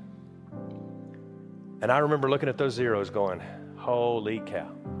camp. And I remember looking at those zeros going, holy cow,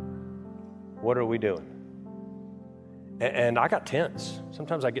 what are we doing? And I got tense.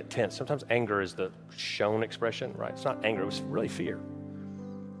 Sometimes I get tense. Sometimes anger is the shown expression, right? It's not anger. It was really fear.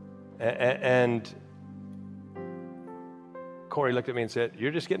 And Corey looked at me and said,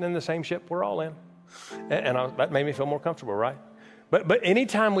 you're just getting in the same ship we're all in. And that made me feel more comfortable, right? But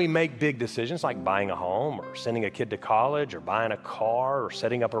anytime we make big decisions like buying a home or sending a kid to college or buying a car or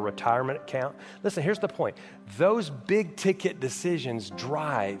setting up a retirement account, listen, here's the point. Those big ticket decisions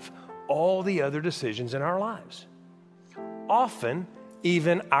drive all the other decisions in our lives. Often,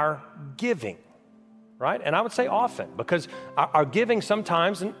 even our giving, right? And I would say often, because our giving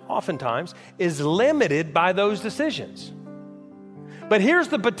sometimes and oftentimes is limited by those decisions. But here's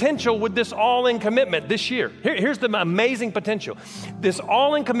the potential with this all-in commitment this year. Here's the amazing potential. This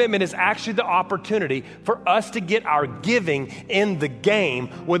all-in commitment is actually the opportunity for us to get our giving in the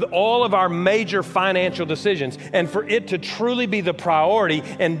game with all of our major financial decisions and for it to truly be the priority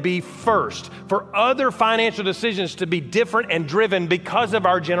and be first. For other financial decisions to be different and driven because of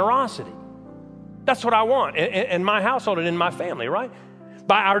our generosity. That's what I want in my household and in my family, right?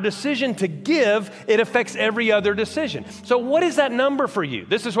 By our decision to give, it affects every other decision. So what is that number for you?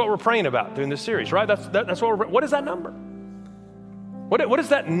 This is what we're praying about during this series, right? That's what is that number? What is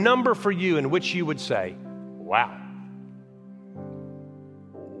that number for you in which you would say, wow,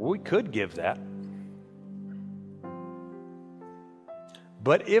 we could give that.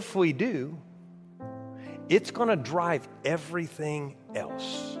 But if we do, it's going to drive everything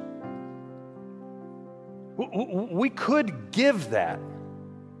else. We could give that.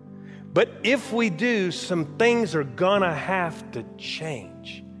 But if we do, some things are going to have to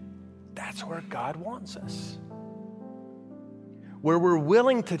change. That's where God wants us. Where we're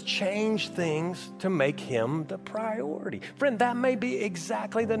willing to change things to make Him the priority. Friend, that may be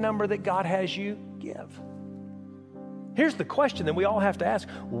exactly the number that God has you give. Here's the question that we all have to ask.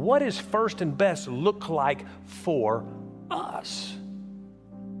 What does first and best look like for us?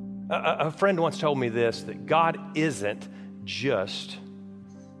 A friend once told me this, that God isn't just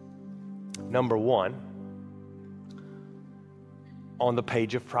number one on the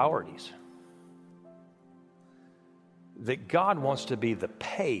page of priorities. That God wants to be the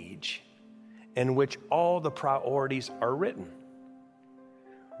page in which all the priorities are written,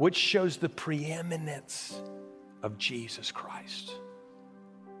 which shows the preeminence of Jesus Christ.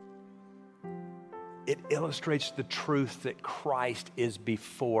 It illustrates the truth that Christ is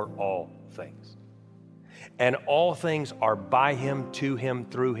before all things. And all things are by Him, to Him,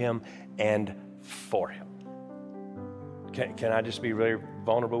 through Him, and for Him. Can I just be really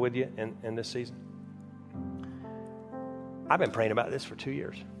vulnerable with you in this season? I've been praying about this for 2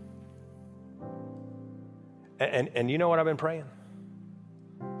 years. And you know what I've been praying?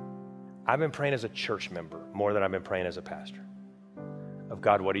 I've been praying as a church member more than I've been praying as a pastor. Of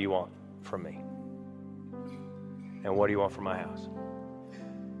God, what do you want from me? And what do you want from my house?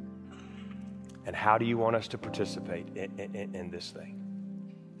 And how do you want us to participate in this thing?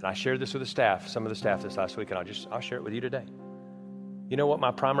 And I shared this with the staff, some of the staff this last week, and I'll share it with you today. You know what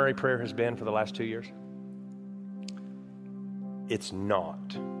my primary prayer has been for the last 2 years? It's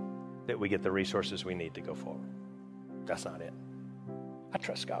not that we get the resources we need to go forward. That's not it. I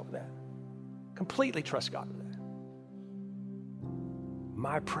trust God with that. Completely trust God with that.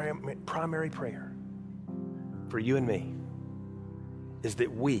 My primary prayer for you and me is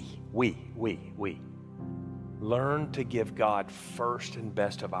that we learn to give God first and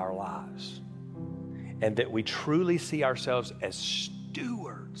best of our lives, and that we truly see ourselves as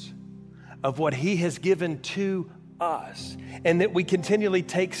stewards of what He has given to us, and that we continually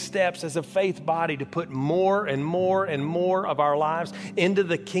take steps as a faith body to put more and more and more of our lives into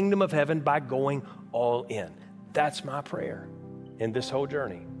the kingdom of heaven by going all in. That's my prayer in this whole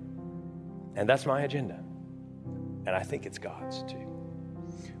journey, and that's my agenda, and I think it's God's too.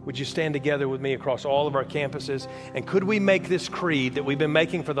 Would you stand together with me across all of our campuses? And could we make this creed that we've been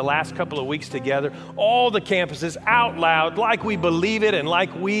making for the last couple of weeks together, all the campuses out loud, like we believe it and like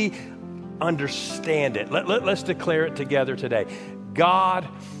we understand it? Let's declare it together today. God,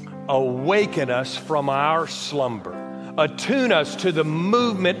 awaken us from our slumber. Attune us to the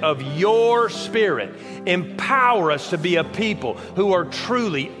movement of your Spirit. Empower us to be a people who are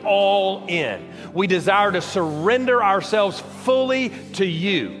truly all in. We desire to surrender ourselves fully to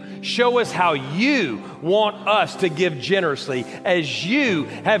you. Show us how you want us to give generously as you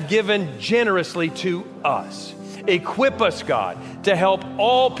have given generously to us. Equip us, God, to help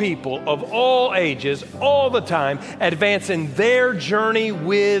all people of all ages, all the time, advance in their journey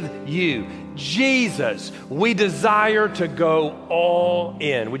with you. Jesus, we desire to go all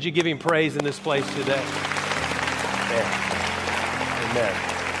in. Would you give Him praise in this place today? Amen.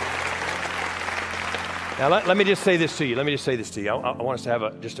 Now, let me just say this to you. I want us to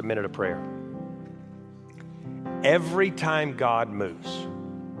have just a minute of prayer. Every time God moves,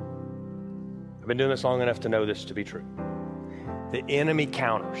 I've been doing this long enough to know this to be true. The enemy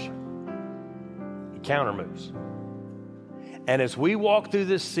counters. He counter moves. And as we walk through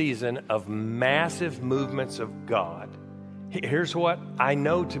this season of massive movements of God, here's what I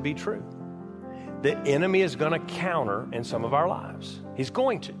know to be true. The enemy is going to counter in some of our lives. He's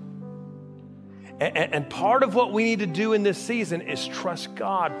going to. And part of what we need to do in this season is trust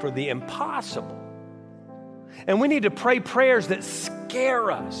God for the impossible. And we need to pray prayers that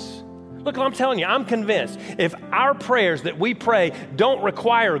scare us. Look, I'm telling you, I'm convinced if our prayers that we pray don't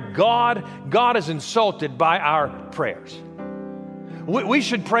require God, God is insulted by our prayers. We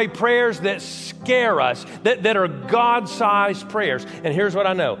should pray prayers that scare us, that are God-sized prayers. And here's what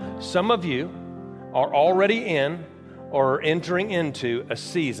I know. Some of you are already in or are entering into a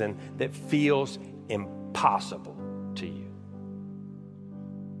season that feels impossible to you.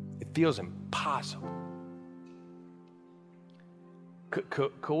 It feels impossible.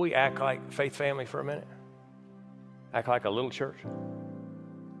 Could we act like Faith Family for a minute? Act like a little church?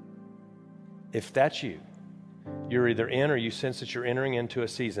 If that's you, You're either in or you sense that you're entering into a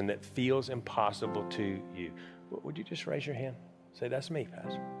season that feels impossible to you. Would you just raise your hand? Say, that's me,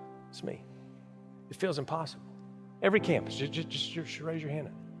 Pastor. It's me. It feels impossible. Every campus, just raise your hand.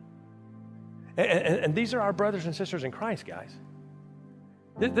 And these are our brothers and sisters in Christ, guys.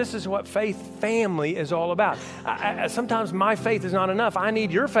 This is what faith family is all about. Sometimes my faith is not enough. I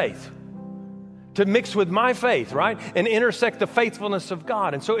need your faith to mix with my faith, right? And intersect the faithfulness of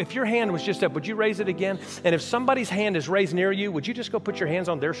God. And so if your hand was just up, would you raise it again? And if somebody's hand is raised near you, would you just go put your hands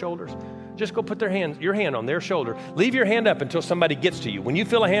on their shoulders? Just go put your hand on their shoulder. Leave your hand up until somebody gets to you. When you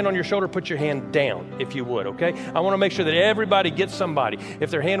feel a hand on your shoulder, put your hand down, if you would, okay? I want to make sure that everybody gets somebody.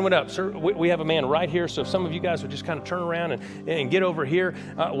 If their hand went up, sir, we have a man right here, so if some of you guys would just kind of turn around and get over here,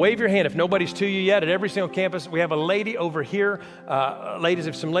 wave your hand if nobody's to you yet. At every single campus, we have a lady over here. Ladies,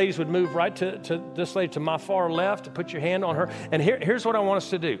 if some ladies would move right to this lady to my far left, to put your hand on her. And here's what I want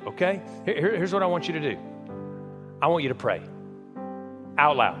us to do, okay? Here's what I want you to do. I want you to pray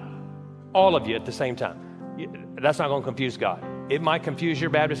out loud. All of you at the same time. That's not going to confuse God. It might confuse your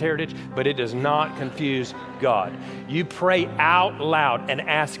Baptist heritage, but it does not confuse God. You pray out loud and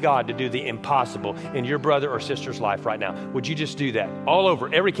ask God to do the impossible in your brother or sister's life right now. Would you just do that? All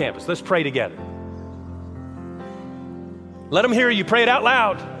over, every campus. Let's pray together. Let them hear you. Pray it out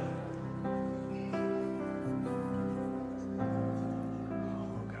loud.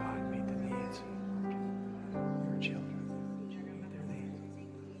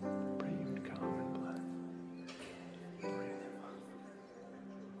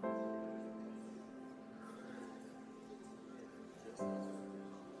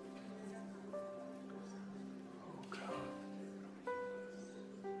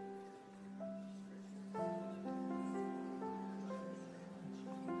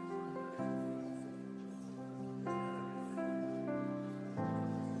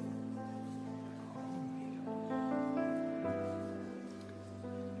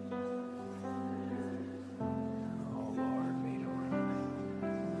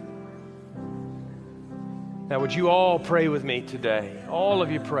 Now, would you all pray with me today? All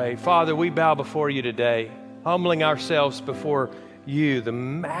of you pray. Father, we bow before you today, humbling ourselves before you, the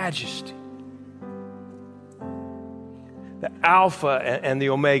majesty, the Alpha and the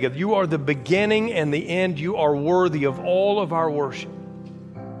Omega. You are the beginning and the end. You are worthy of all of our worship.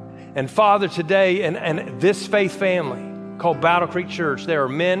 And Father, today, and this faith family called Battle Creek Church, there are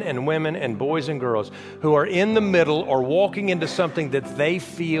men and women and boys and girls who are in the middle or walking into something that they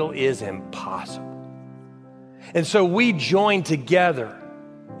feel is impossible. And so we join together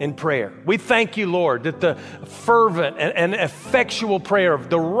in prayer. We thank you, Lord, that the fervent and effectual prayer of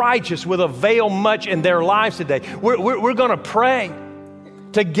the righteous will avail much in their lives today. We're going to pray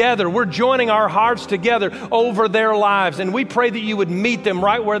together. We're joining our hearts together over their lives. And we pray that you would meet them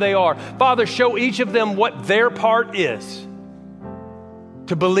right where they are. Father, show each of them what their part is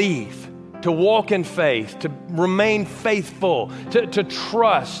to believe, to walk in faith, to remain faithful, to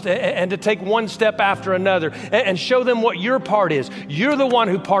trust, and to take one step after another, and show them what your part is. You're the one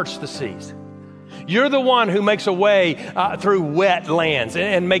who parts the seas. You're the one who makes a way through wet lands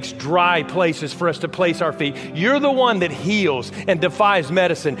and makes dry places for us to place our feet. You're the one that heals and defies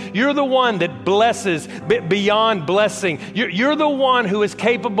medicine. You're the one that blesses beyond blessing. You're the one who is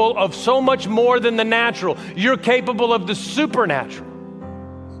capable of so much more than the natural. You're capable of the supernatural.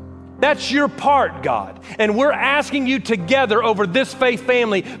 That's your part, God. And we're asking you together over this faith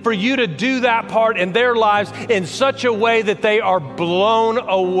family for you to do that part in their lives in such a way that they are blown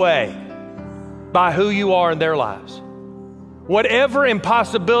away by who you are in their lives. Whatever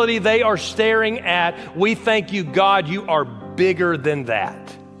impossibility they are staring at, we thank you, God, you are bigger than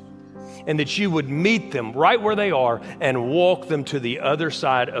that. And that you would meet them right where they are and walk them to the other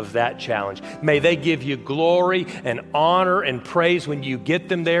side of that challenge. May they give you glory and honor and praise when you get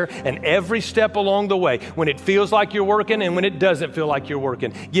them there, and every step along the way, when it feels like you're working and when it doesn't feel like you're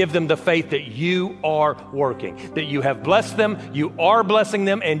working, give them the faith that you are working, that you have blessed them, you are blessing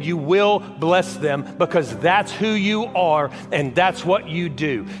them, and you will bless them because that's who you are and that's what you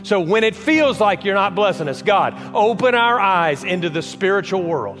do. So when it feels like you're not blessing us, God, open our eyes into the spiritual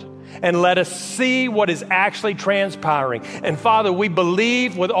world and let us see what is actually transpiring. And Father, we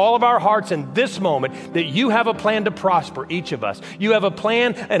believe with all of our hearts in this moment that you have a plan to prosper each of us. You have a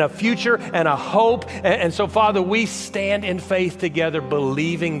plan and a future and a hope. And so, Father, we stand in faith together,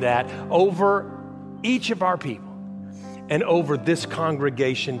 believing that over each of our people and over this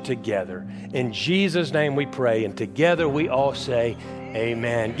congregation together. In Jesus' name we pray, and together we all say,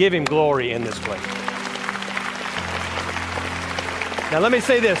 amen. Give him glory in this place. Now, let me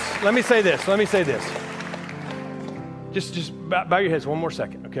say this. Just bow your heads one more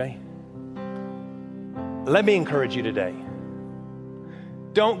second, okay? Let me encourage you today.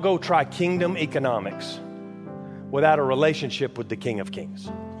 Don't go try kingdom economics without a relationship with the King of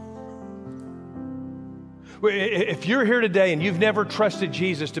Kings. If you're here today and you've never trusted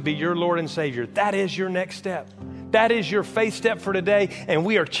Jesus to be your Lord and Savior, that is your next step. That is your faith step for today, and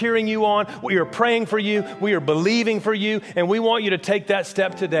we are cheering you on. We are praying for you. We are believing for you, and we want you to take that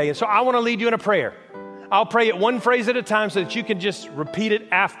step today. And so I want to lead you in a prayer. I'll pray it one phrase at a time so that you can just repeat it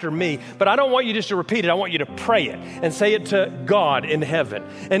after me. But I don't want you just to repeat it. I want you to pray it and say it to God in heaven.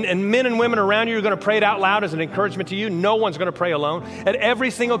 And men and women around you are going to pray it out loud as an encouragement to you. No one's going to pray alone. At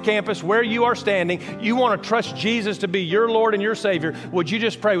every single campus where you are standing, you want to trust Jesus to be your Lord and your Savior. Would you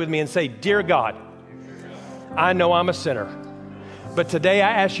just pray with me and say, Dear God, I know I'm a sinner, but today I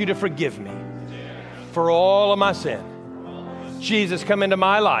ask you to forgive me for all of my sin. Jesus, come into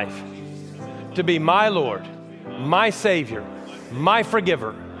my life to be my Lord, my Savior, my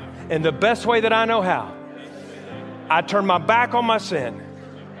forgiver. In the best way that I know how, I turn my back on my sin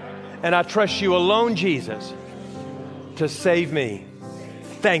and I trust you alone, Jesus, to save me.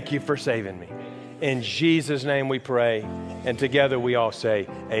 Thank you for saving me. In Jesus' name we pray, and together we all say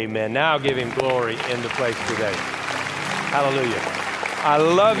amen. Now give him glory in the place today. Hallelujah. I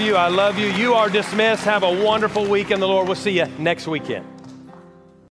love you. I love you. You are dismissed. Have a wonderful week in the Lord. We'll see you next weekend.